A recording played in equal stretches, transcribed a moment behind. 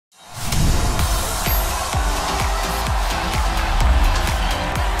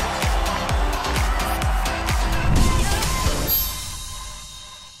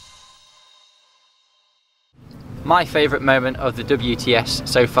My favourite moment of the WTS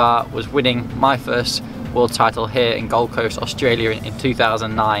so far was winning my first world title here in Gold Coast, Australia in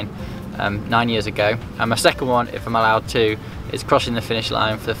 2009, 9 years ago. And my second one, if I'm allowed to, is crossing the finish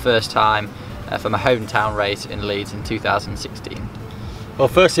line for the first time for my hometown race in Leeds in 2016. Well,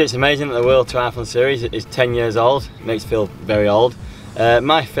 firstly, it's amazing that the World Triathlon Series is 10 years old. It makes me feel very old.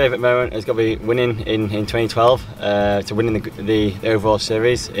 My favourite moment has got to be winning in 2012, to winning the overall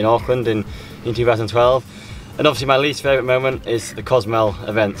series in Auckland in 2012. And obviously my least favourite moment is the Cozumel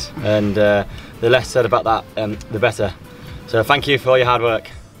event, and the less said about that, the better. So thank you for all your hard work.